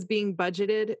is being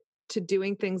budgeted to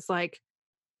doing things like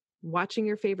watching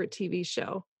your favorite TV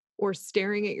show or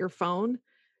staring at your phone,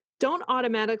 don't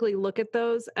automatically look at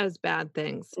those as bad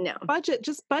things. No.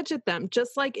 Just budget them.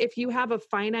 Just like if you have a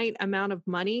finite amount of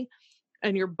money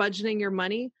and you're budgeting your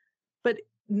money, but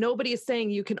nobody is saying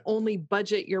you can only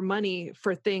budget your money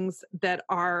for things that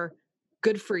are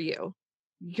good for you.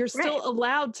 You're still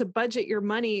allowed to budget your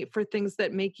money for things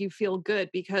that make you feel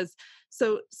good, because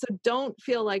so don't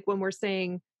feel like when we're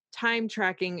saying time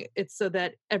tracking, it's so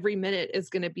that every minute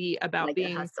is going to be about like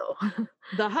being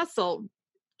the hustle.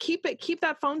 Keep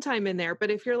that phone time in there. But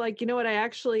if you're like, you know what, I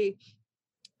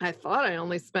thought I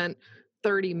only spent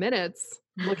 30 minutes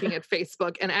looking at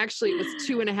Facebook, and actually it was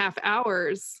 2.5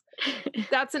 hours.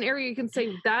 That's an area you can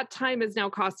say that time is now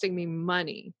costing me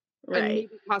money, and maybe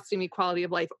costing me quality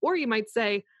of life. Or you might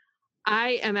say,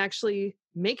 I am actually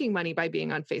making money by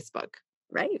being on Facebook.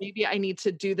 Right. Maybe I need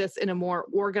to do this in a more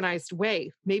organized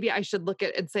way. Maybe I should look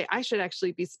at and say, I should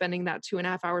actually be spending that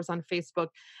 2.5 hours on Facebook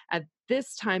at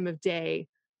this time of day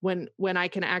when I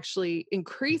can actually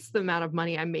increase the amount of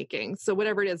money I'm making. So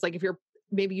whatever it is, like if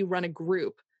maybe you run a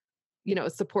group, a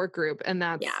support group, and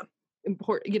that's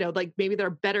important, like maybe there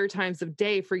are better times of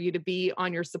day for you to be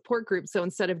on your support group. So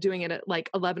instead of doing it at like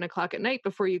 11 o'clock at night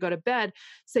before you go to bed,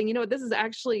 saying, this is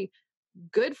actually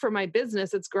good for my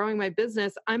business. It's growing my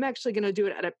business. I'm actually going to do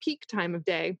it at a peak time of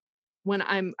day when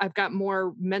I've got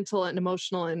more mental and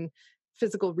emotional and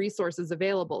physical resources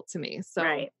available to me.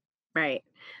 So Right.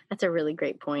 That's a really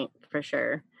great point for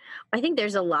sure. I think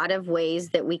there's a lot of ways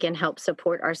that we can help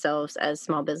support ourselves as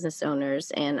small business owners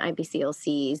and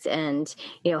IBCLCs, and,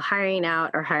 hiring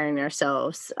out or hiring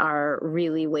ourselves are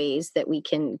really ways that we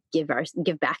can give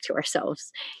back to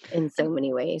ourselves in so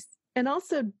many ways. And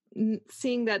also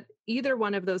seeing that either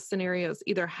one of those scenarios,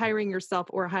 either hiring yourself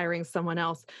or hiring someone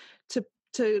else,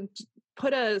 to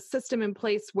put a system in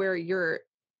place where you're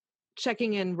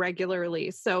checking in regularly.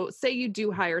 So say you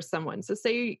do hire someone. So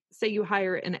say you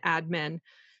hire an admin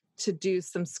to do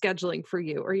some scheduling for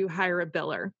you, or you hire a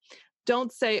biller.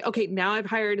 Don't say, okay, now I've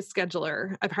hired a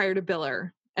scheduler, I've hired a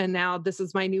biller, and now this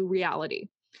is my new reality.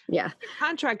 Yeah.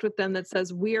 Contract with them that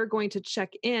says we are going to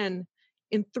check in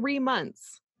 3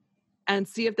 months and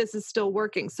see if this is still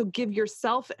working. So give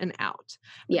yourself an out.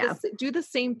 Yeah. Do the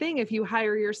same thing if you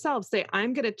hire yourself. Say,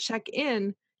 I'm going to check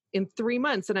in 3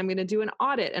 months and I'm going to do an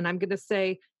audit, and I'm going to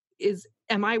say,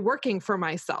 am I working for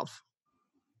myself?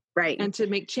 Right. And to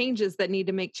make changes that need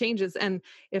to make changes. And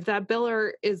if that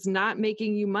biller is not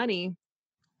making you money,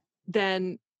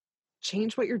 then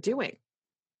change what you're doing.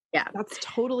 Yeah. That's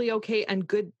totally okay and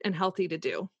good and healthy to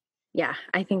do. Yeah,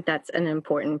 I think that's an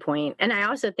important point. And I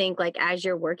also think, like, as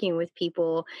you're working with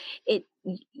people,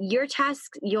 your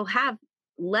tasks, you'll have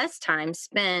less time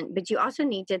spent, but you also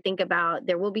need to think about,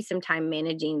 there will be some time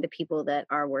managing the people that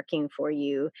are working for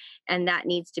you, and that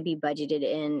needs to be budgeted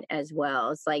in as well.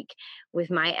 It's like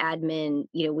with my admin,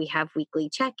 we have weekly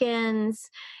check-ins.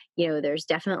 There's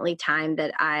definitely time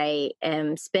that I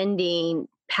am spending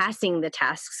passing the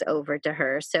tasks over to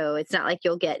her. So it's not like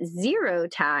you'll get zero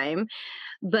time,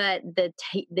 but the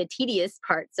tedious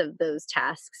parts of those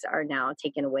tasks are now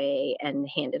taken away and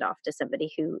handed off to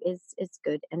somebody who is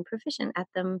good and proficient at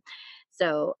them.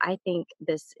 So I think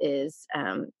this is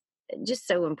just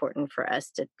so important for us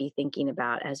to be thinking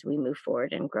about as we move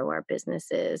forward and grow our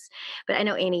businesses. But I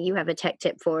know, Annie, you have a tech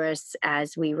tip for us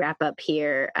as we wrap up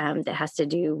here that has to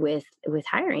do with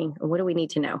hiring. What do we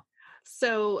need to know?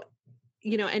 So,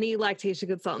 any lactation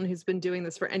consultant who's been doing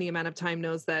this for any amount of time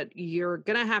knows that you're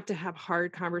going to have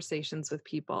hard conversations with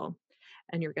people,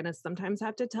 and you're going to sometimes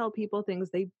have to tell people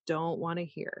things they don't want to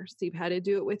hear. So you've had to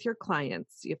do it with your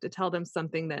clients. You have to tell them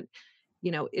something that,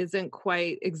 isn't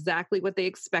quite exactly what they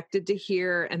expected to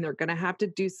hear. And they're going to have to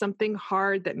do something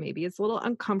hard that maybe is a little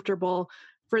uncomfortable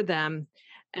for them.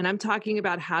 And I'm talking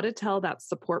about how to tell that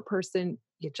support person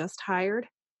you just hired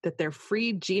that their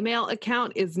free Gmail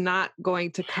account is not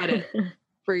going to cut it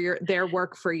for their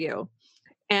work for you.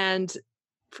 And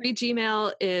free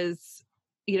Gmail is,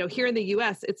 here in the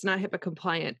US, it's not HIPAA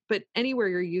compliant, but anywhere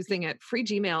you're using it, free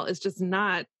Gmail is just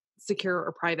not secure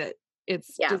or private.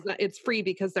 It's free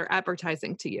because they're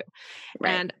advertising to you.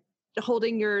 Right. And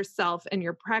holding yourself and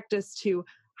your practice to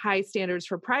high standards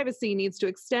for privacy needs to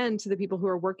extend to the people who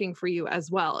are working for you as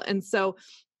well. And so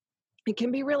it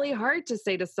can be really hard to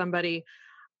say to somebody,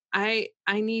 I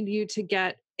need you to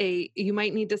get you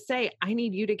might need to say, I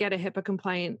need you to get a HIPAA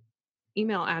compliant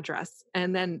email address,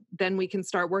 and then we can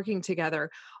start working together.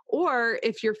 Or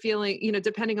if you're feeling,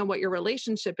 depending on what your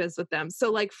relationship is with them.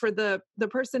 So like for the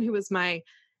person who was my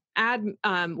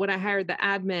when I hired the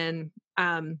admin,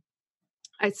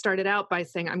 I started out by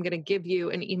saying, I'm going to give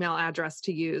you an email address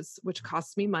to use, which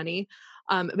costs me money.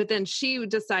 But then she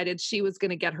decided she was going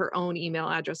to get her own email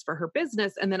address for her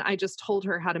business. And then I just told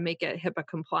her how to make it HIPAA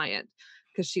compliant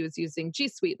because she was using G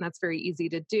Suite, and that's very easy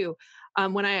to do.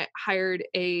 When I hired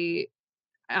a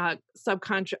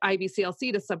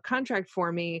IBCLC to subcontract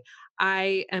for me,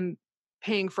 I am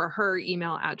paying for her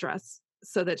email address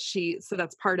so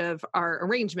that's part of our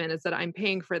arrangement, is that I'm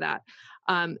paying for that.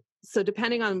 So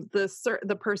depending on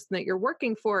the person that you're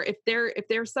working for, if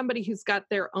they're somebody who's got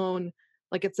their own,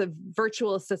 like it's a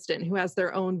virtual assistant who has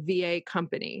their own VA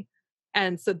company,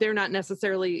 and so they're not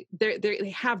necessarily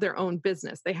they have their own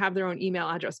business, they have their own email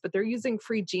address, but they're using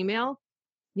free Gmail,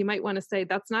 you might want to say,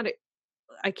 that's not it.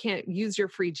 I can't use your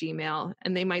free Gmail.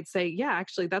 And they might say, yeah,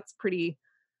 actually that's pretty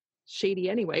shady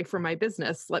anyway for my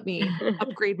business. Let me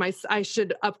I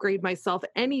should upgrade myself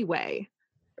anyway.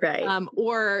 Right.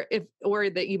 Or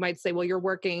that you might say, well, you're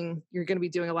going to be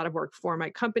doing a lot of work for my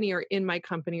company or in my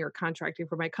company or contracting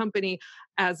for my company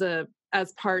as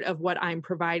part of what I'm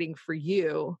providing for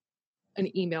you,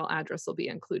 an email address will be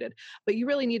included. But you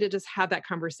really need to just have that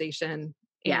conversation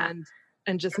and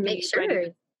just make sure.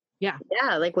 Yeah.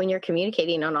 Yeah. Like when you're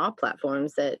communicating on all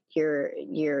platforms, that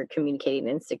you're communicating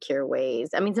in secure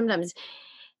ways. I mean, sometimes,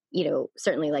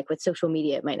 certainly like with social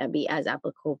media, it might not be as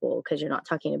applicable because you're not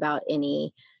talking about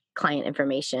any client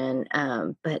information.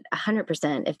 But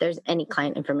 100%, if there's any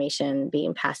client information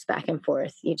being passed back and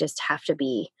forth, you just have to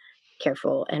be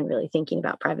careful and really thinking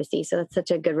about privacy. So that's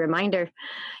such a good reminder.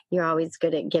 You're always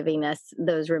good at giving us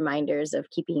those reminders of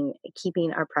keeping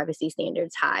our privacy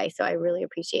standards high. So I really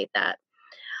appreciate that.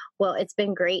 Well, it's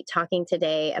been great talking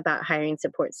today about hiring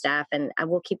support staff, and I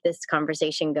will keep this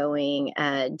conversation going.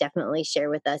 Definitely share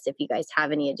with us if you guys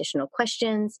have any additional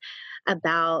questions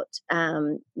about,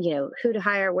 who to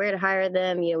hire, where to hire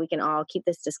them. We can all keep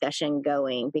this discussion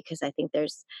going, because I think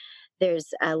there's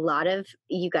a lot of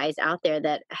you guys out there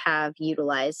that have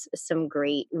utilized some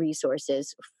great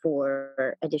resources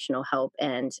for additional help,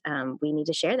 and we need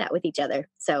to share that with each other.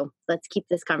 So let's keep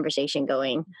this conversation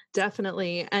going.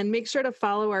 Definitely. And make sure to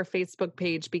follow our Facebook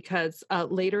page, because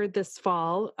later this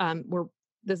fall,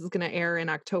 this is going to air in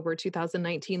October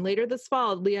 2019. Later this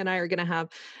fall, Leah and I are going to have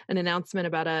an announcement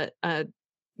about a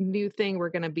new thing we're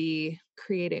going to be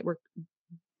creating. We're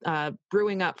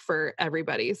brewing up for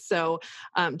everybody. So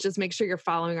just make sure you're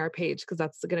following our page, because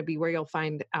that's going to be where you'll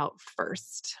find out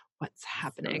first what's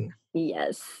happening.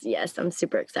 Yes. I'm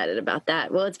super excited about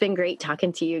that. Well, it's been great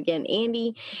talking to you again,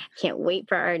 Andi. Can't wait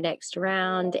for our next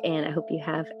round, and I hope you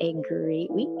have a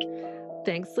great week.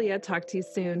 Thanks, Leah. Talk to you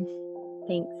soon.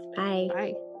 Thanks. Bye.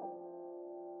 Bye.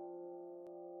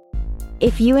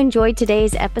 If you enjoyed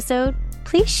today's episode,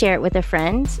 please share it with a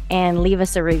friend and leave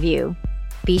us a review.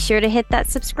 Be sure to hit that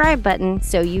subscribe button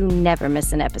so you never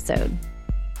miss an episode.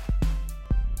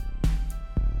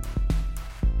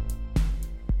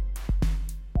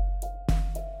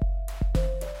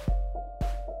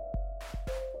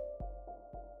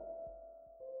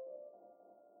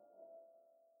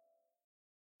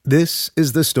 This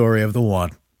is the story of the one.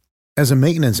 As a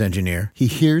maintenance engineer, he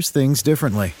hears things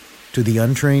differently. To the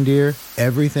untrained ear,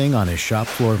 everything on his shop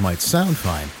floor might sound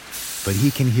fine, but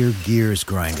he can hear gears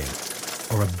grinding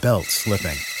or a belt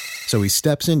slipping. So he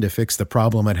steps in to fix the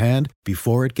problem at hand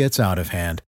before it gets out of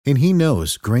hand. And he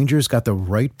knows Grainger's got the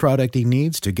right product he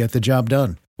needs to get the job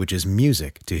done, which is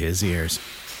music to his ears.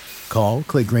 Call,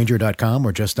 click Grainger.com,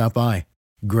 or just stop by.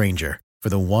 Grainger, for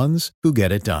the ones who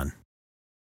get it done.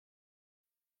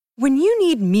 When you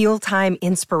need mealtime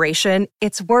inspiration,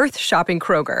 it's worth shopping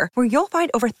Kroger, where you'll find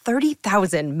over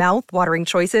 30,000 mouth-watering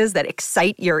choices that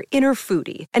excite your inner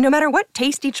foodie. And no matter what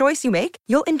tasty choice you make,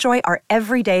 you'll enjoy our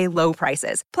everyday low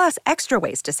prices, plus extra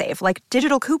ways to save, like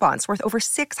digital coupons worth over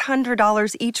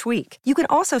 $600 each week. You can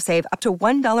also save up to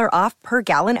 $1 off per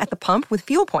gallon at the pump with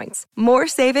fuel points. More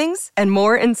savings and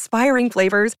more inspiring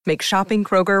flavors make shopping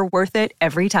Kroger worth it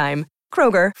every time.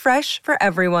 Kroger, fresh for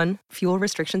everyone. Fuel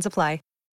restrictions apply.